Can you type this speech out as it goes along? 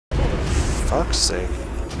fuck's sake.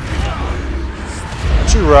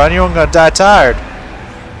 Don't you run, you ain't gonna die tired.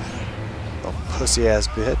 Oh, pussy ass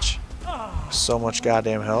bitch. So much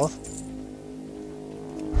goddamn health.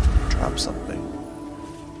 Drop something.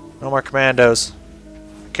 No more commandos.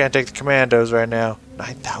 I can't take the commandos right now.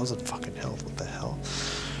 9,000 fucking health, what the hell?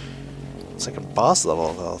 It's like a boss level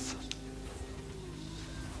of health.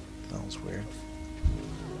 That was weird.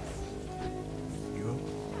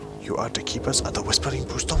 You ought to keep us at the Whispering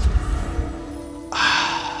Boostum.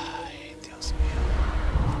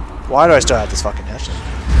 Why do I still have this fucking hatchet?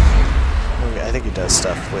 I think he does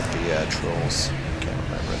stuff with the trolls. I can't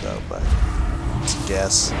remember though, but it's a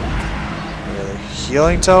guess. Really?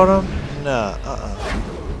 Healing totem? Nah,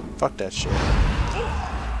 fuck that shit.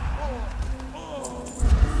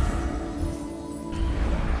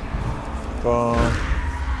 Boom.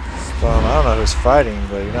 Boom. I don't know who's fighting,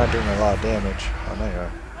 but you're not doing a lot of damage. Oh, no, you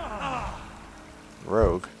are.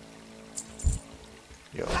 Rogue.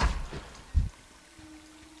 Yo.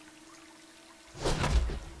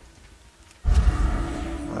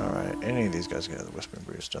 Alright, any of these guys can have the Whispering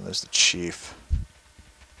Boost done. There's the Chief.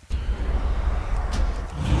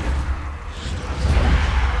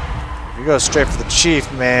 If you go straight for the Chief,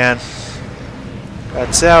 man, I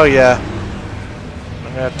tell ya, I'm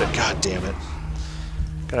gonna have to. God damn it.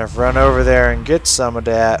 Gonna have to run over there and get some of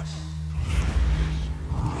that.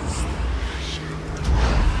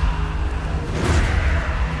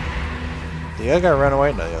 The other guy run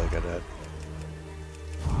away? No, the other guy did.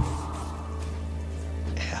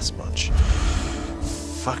 Ass munch.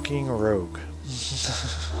 Fucking rogue.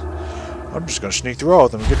 I'm just gonna sneak through all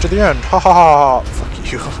of them and get to the end. Ha ha ha!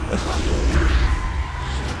 Fuck you.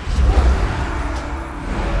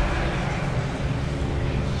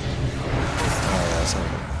 Oh, that's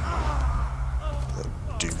not a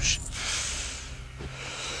douche.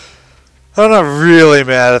 I'm not really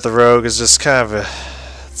mad at the rogue. It's just kind of a.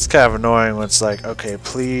 It's kind of annoying when it's like, okay,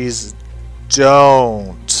 please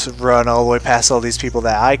don't run all the way past all these people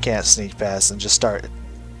that I can't sneak past and just start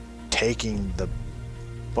taking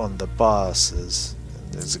one of the bosses.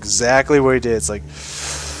 And that's exactly what he did. It's like,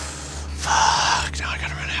 fuck, now I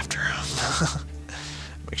gotta run after him.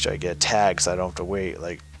 Make sure I get tagged so I don't have to wait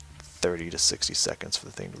like 30 to 60 seconds for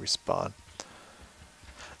the thing to respawn.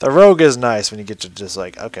 The rogue is nice when you get to just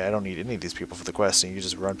like, okay, I don't need any of these people for the quest, and you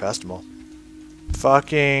just run past them all.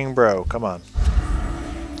 Fucking bro, come on.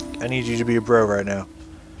 I need you to be a bro right now.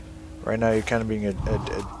 Right now you're kind of being a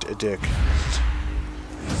dick.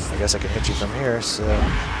 I guess I can hit you from here, so...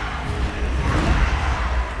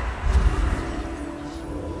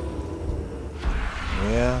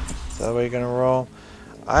 Yeah, is that the way you're gonna roll?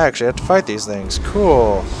 I actually have to fight these things.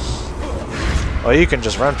 Cool. Well, you can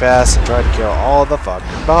just run past and try to kill all the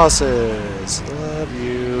fucking bosses. Love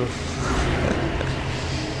you.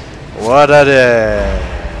 What a day!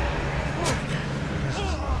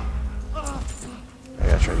 I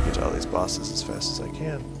gotta try to get to all these bosses as fast as I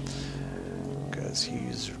can, because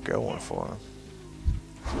he's going for them.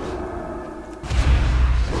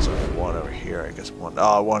 There's only one over here, I guess.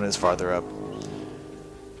 One is farther up.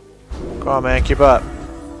 Come on, man, keep up.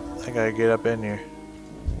 I gotta get up in here.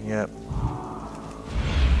 Yep.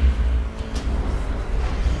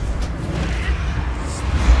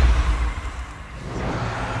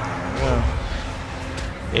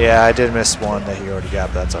 Yeah, I did miss one that he already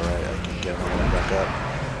got, but that's alright. I can get him back up.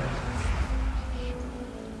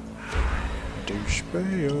 Douche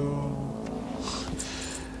bayo.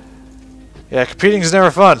 Yeah, competing is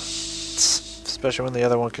never fun. Especially when the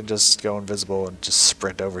other one can just go invisible and just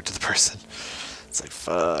sprint over to the person. It's like,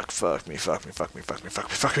 fuck me.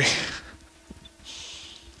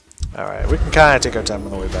 Alright, we can kind of take our time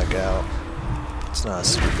on the way back out. It's not a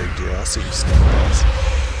super big deal. I'll see you stealth guys.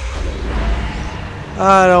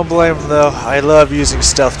 I don't blame him though. I love using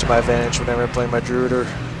stealth to my advantage whenever I play my druid or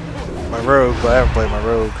my rogue, but I haven't played my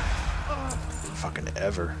rogue fucking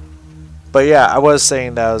ever. But yeah, I was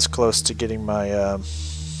saying that I was close to getting my that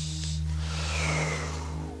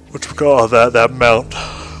mount.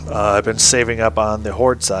 I've been saving up on the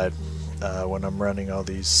horde side when I'm running all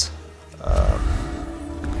these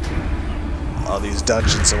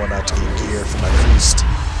dungeons and whatnot to get gear for my priest,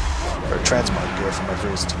 or transmog gear for my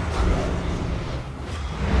priest.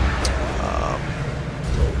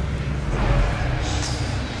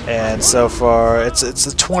 And so far, it's a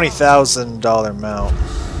 $20,000 mount,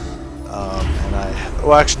 and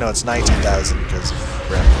well, actually no, it's 19,000 because of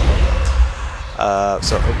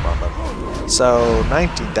so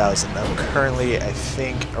 19,000. I'm currently, I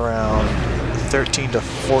think, around 13 to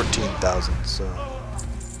 14,000. So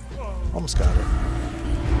almost got it.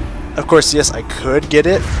 Of course, yes, I could get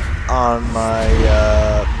it on my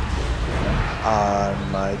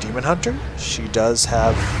demon hunter. She does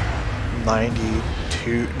have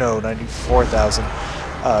 94,000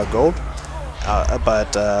 gold.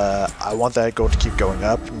 But I want that gold to keep going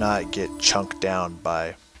up, not get chunked down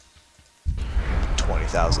by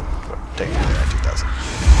 20,000, taking 19,000.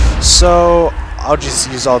 So I'll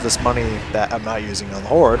just use all this money that I'm not using on the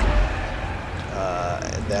horde,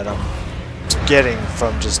 and that I'm getting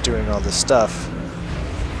from just doing all this stuff.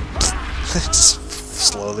 Just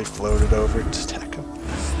slowly float it over to attack him.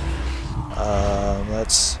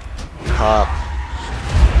 Let's pop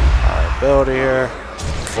our ability here.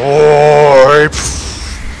 Void!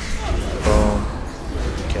 Boom.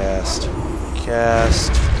 Cast.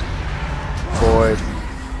 Void.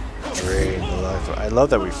 Drain the life. I love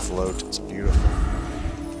that we float. It's beautiful.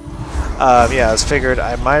 Yeah, I was figured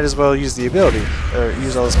I might as well use the ability, or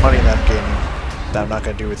use all this money that I'm gaining, that I'm not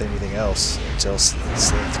going to do with anything else until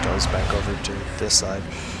Slith goes back over to this side,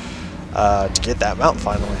 to get that mount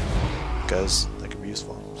finally, because that could be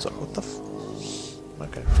useful. So, what the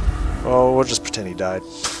okay. Well, we'll just pretend he died.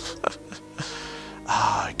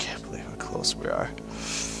 I can't believe how close we are.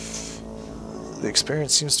 The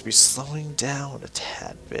experience seems to be slowing down a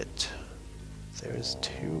tad bit. There's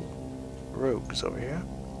 2 rogues over here.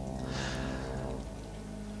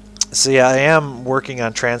 So yeah, I am working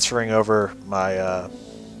on transferring over my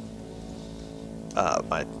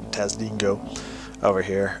my Tazdingo over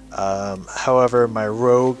here. However, my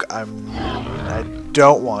rogue, I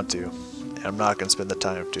don't want to. I'm not going to spend the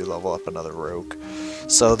time to level up another rogue.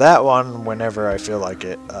 So that one, whenever I feel like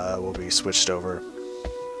it, will be switched over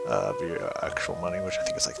via actual money, which I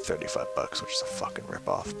think is like 35 bucks, which is a fucking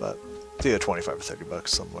rip-off, but it's either 25 or 30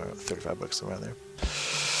 bucks, somewhere, 35 bucks somewhere there.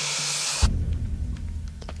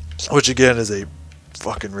 Which again is a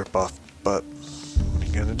fucking rip-off, but what are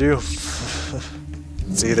you gonna do?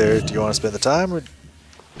 It's either, do you want to spend the time, or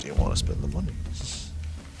do you want to spend the money?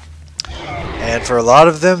 And for a lot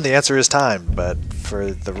of them, the answer is time, but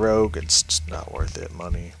for the rogue, it's just not worth it.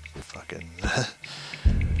 Money, fucking... yeah.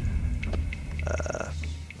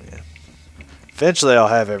 Eventually I'll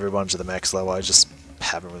have everyone to the max level, I just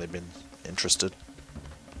haven't really been interested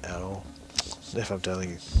at all. If I'm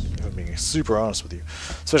telling you, if I'm being super honest with you.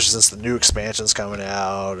 Especially since the new expansion's coming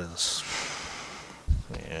out, and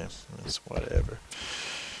yeah, it's whatever.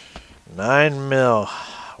 9 mil.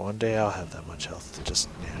 One day I'll have that much health, just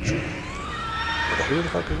naturally. Who the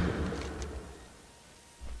fuck are you?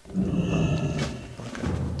 Okay.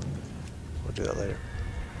 We'll do that later.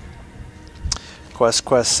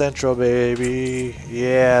 Quest Central, baby.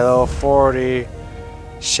 Yeah, level 40.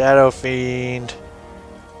 Shadow Fiend.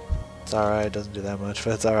 It's alright, doesn't do that much,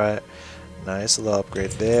 but it's alright. Nice, a little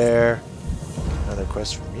upgrade there. Another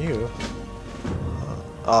quest from you.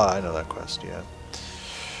 Oh, I know that quest, yeah.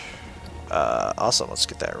 Also, let's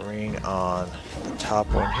get that ring on the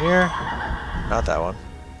top one here. Not that one.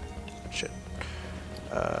 Shit.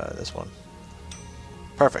 This one.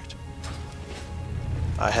 Perfect.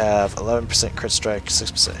 I have 11% crit strike,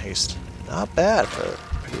 6% haste. Not bad for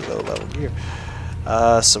pretty low level gear.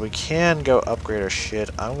 So we can go upgrade our shit.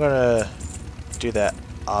 I'm gonna do that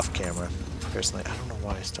off camera. Personally, I don't know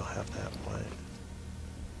why I still have that one.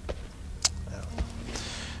 I don't know.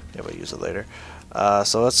 Maybe I'll use it later.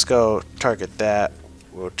 So let's go target that.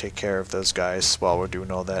 We'll take care of those guys while we're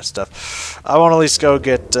doing all that stuff. I want to at least go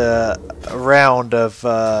get a round of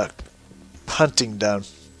hunting done.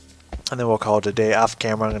 And then we'll call it a day. Off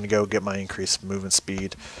camera, I'm going to go get my increased movement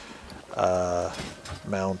speed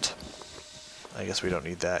mount. I guess we don't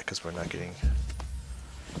need that because we're not getting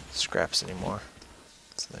scraps anymore.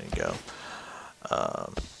 So there you go.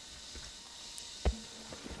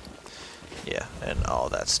 Yeah, and all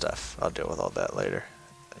that stuff. I'll deal with all that later.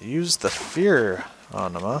 Use the fear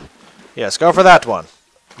on them, huh? Yes, go for that one.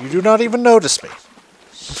 You do not even notice me.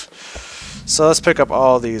 So let's pick up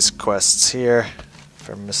all these quests here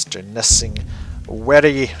from Mr. Nessing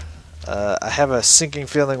Weddy. I have a sinking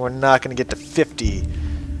feeling we're not going to get to 50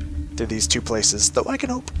 through these 2 places, though I can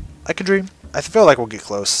hope. I can dream. I feel like we'll get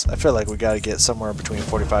close. I feel like we got to get somewhere between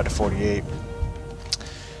 45 to 48.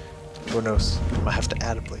 Who knows? I might have to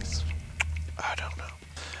add a place. I don't know.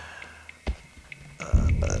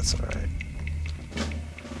 But that's alright.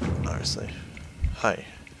 Obviously. Hi,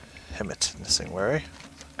 Hemet Nissingwary.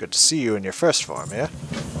 Good to see you in your first form, yeah?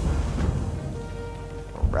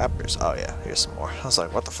 Raptors. Oh yeah, here's some more. I was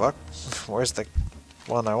like, what the fuck? Where's the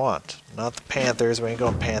one I want? Not the Panthers. We ain't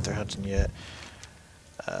going panther hunting yet.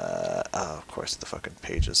 Oh, of course, the fucking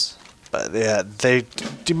pages. But yeah, they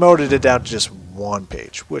demoted it down to just 1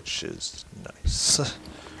 page, which is nice.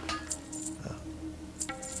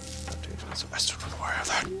 I still don't know where I have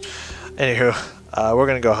that. Anywho, we're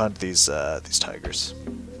gonna go hunt these tigers.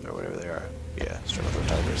 Strength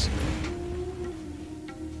tigers.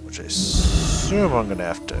 Which I assume I'm gonna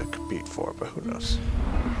have to compete for, but who knows?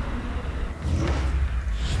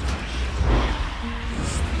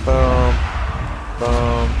 Boom.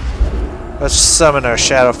 Boom. Let's summon our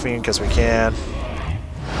Shadow Fiend because we can.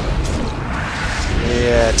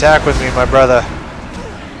 Yeah, attack with me, my brother.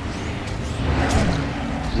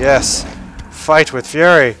 Yes. Fight with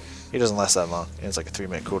fury. He doesn't last that long. And it's like a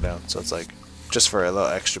 3-minute cooldown, so it's like just for a little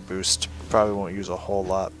extra boost. Probably won't use a whole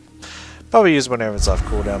lot. Probably use whenever it's off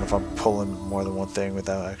cooldown if I'm pulling more than one thing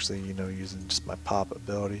without actually, you know, using just my pop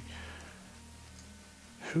ability.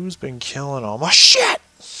 Who's been killing all my shit?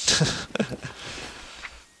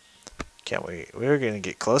 Can't wait. We're gonna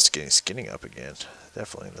get close to getting skinning up again.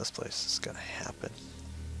 Definitely in this place. It's gonna happen.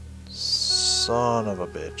 Son of a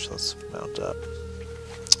bitch. Let's mount up.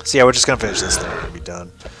 So yeah, we're just gonna finish this thing and be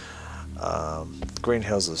done. Green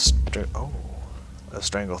Hills is a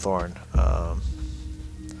Stranglethorn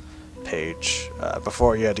page.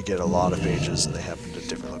 Before you had to get a lot of pages, and they happened at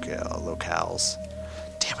different locales.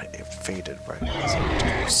 Damn it! It faded right as I went to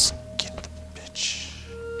go skin the bitch.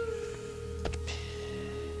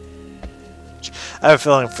 I have a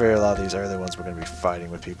feeling for a lot of these early ones, we're gonna be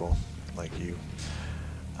fighting with people like you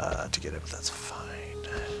to get it, but that's fine.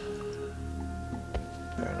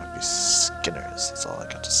 Better not be skinners. That's all I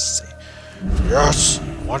got to say. Yes!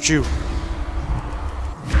 I want you!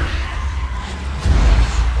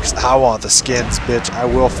 Because I want the skins, bitch. I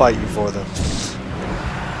will fight you for them.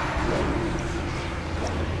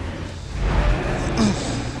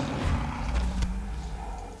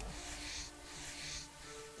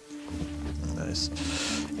 Nice.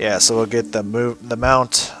 Yeah, so we'll get the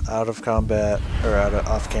mount out of combat, or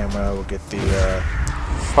off camera. We'll get the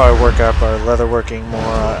probably work up our leatherworking more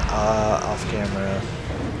off camera.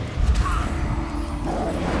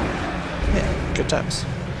 Yeah, good times.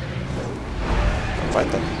 Fight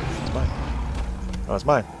them. It's mine. Oh, it's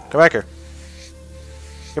mine. Come back here.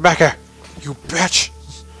 Get back here. You bitch.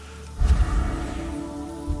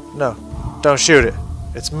 No, don't shoot it.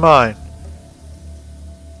 It's mine.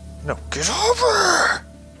 No, get over.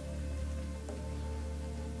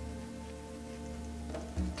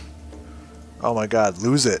 Oh my god,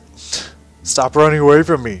 lose it. Stop running away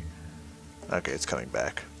from me. Okay, it's coming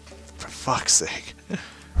back. For fuck's sake.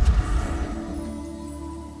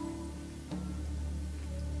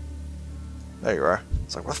 There you are.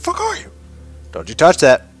 It's like, where the fuck are you? Don't you touch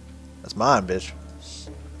that. That's mine, bitch.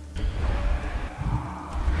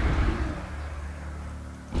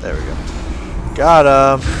 There we go. Got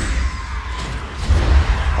him.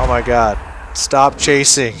 Oh my god. Stop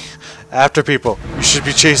chasing after people. You should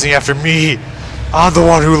be chasing after me. I'm the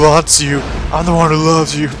one who wants you. I'm the one who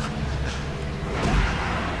loves you.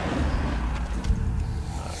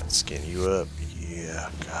 I'll skin you up. Yeah,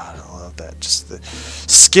 God, I love that. Just the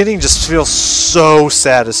skinning just feels so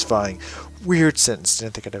satisfying. Weird sentence.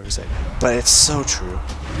 Didn't think I'd ever say, but it's so true.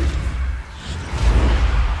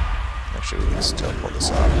 Actually, we can still pull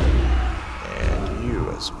this off, and you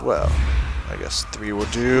as well. I guess 3 will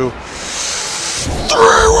do. 3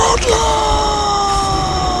 will do.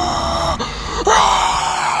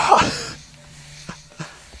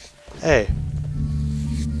 Hey.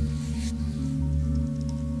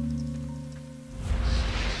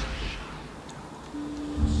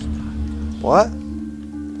 What?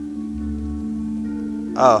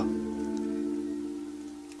 Oh.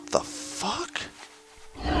 What the fuck?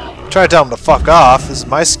 Try to tell him to fuck off. This is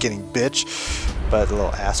my skinning bitch. But the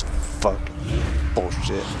little ass fuck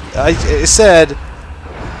bullshit. It said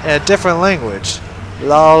in a different language.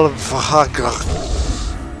 Lol fuck.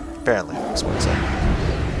 Apparently, that's what it said.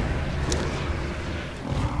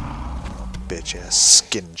 Bitch ass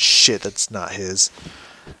skin shit. That's not his.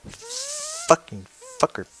 Fucking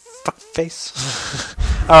fucker. Fuck face.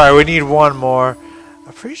 Alright, we need one more.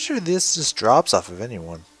 I'm pretty sure this just drops off of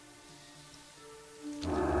anyone.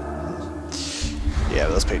 Yeah,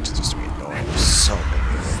 those pages used to be annoying. There's so many of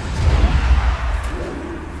them.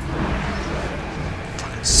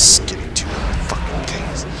 Fucking skinny too fucking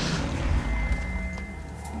things.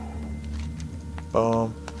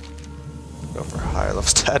 Boom. Go for higher level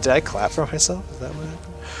stat. Did I clap for myself? Is that what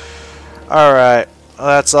happened? Alright. Well,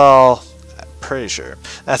 that's all. Pretty sure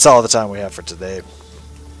that's all the time we have for today.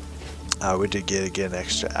 We did get an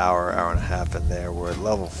extra hour and a half in there. We're at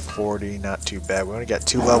level 40, not too bad. We only got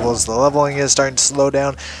 2 levels. The leveling is starting to slow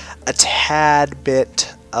down a tad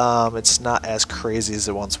bit. It's not as crazy as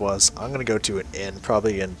it once was. I'm gonna go to an inn,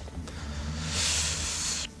 probably in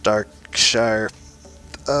Darkshire.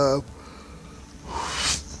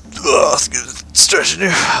 Stretching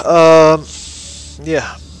here.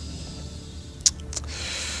 Yeah.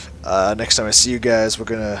 Next time I see you guys, we're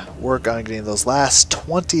gonna work on getting those last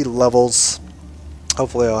 20 levels.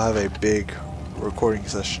 Hopefully I'll have a big recording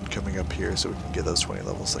session coming up here so we can get those 20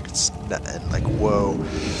 levels like it's nothing, like whoa.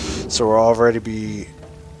 So we'll already be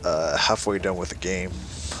halfway done with the game,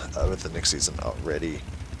 with the next season already.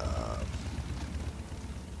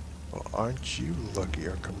 Well, aren't you lucky,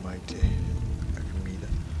 Archimite?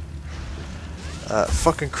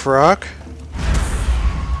 Fucking croc.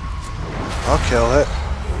 I'll kill it.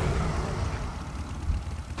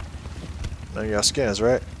 No, your skin is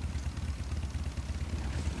right.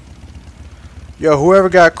 Yo, whoever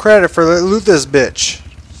got credit for loot this bitch?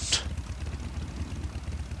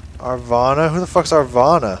 Arvana? Who the fuck's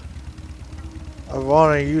Arvana?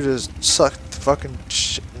 Arvana, you just suck the fucking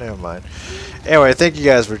shit. Never mind. Anyway, thank you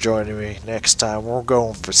guys for joining me. Next time, we're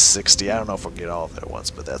going for 60. I don't know if we'll get all of it at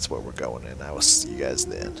once, but that's where we're going, and I will see you guys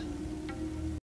then.